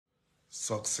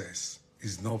Success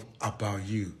is not about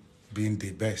you being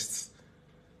the best.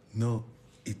 No,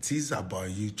 it is about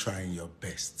you trying your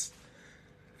best.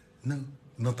 No,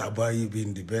 not about you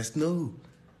being the best. No,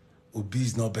 Obi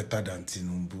is not better than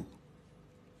Tinubu.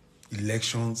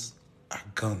 Elections are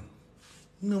gone.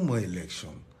 No more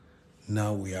election.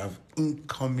 Now we have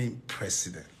incoming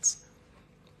president.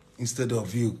 Instead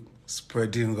of you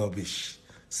spreading rubbish,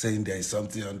 saying there is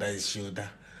something under his shoulder,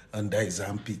 under his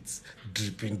armpits,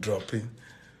 dripping, dropping.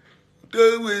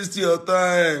 Don't waste your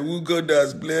time. Who God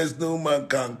has blessed, no man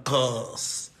can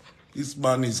curse. This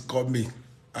man is coming,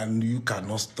 and you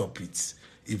cannot stop it.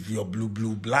 If your blue,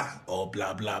 blah, or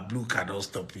blah, blah, blue cannot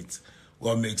stop it,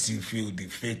 what makes you feel the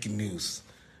fake news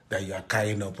that you are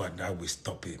carrying up and that will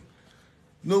stop him?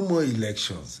 No more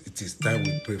elections. It is time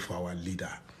we pray for our leader.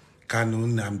 Kanu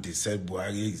Nnamdi said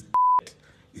Buhari is dead.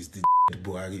 It's the dead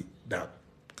Buhari that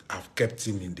have kept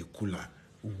him in the cooler.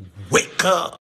 Wake up!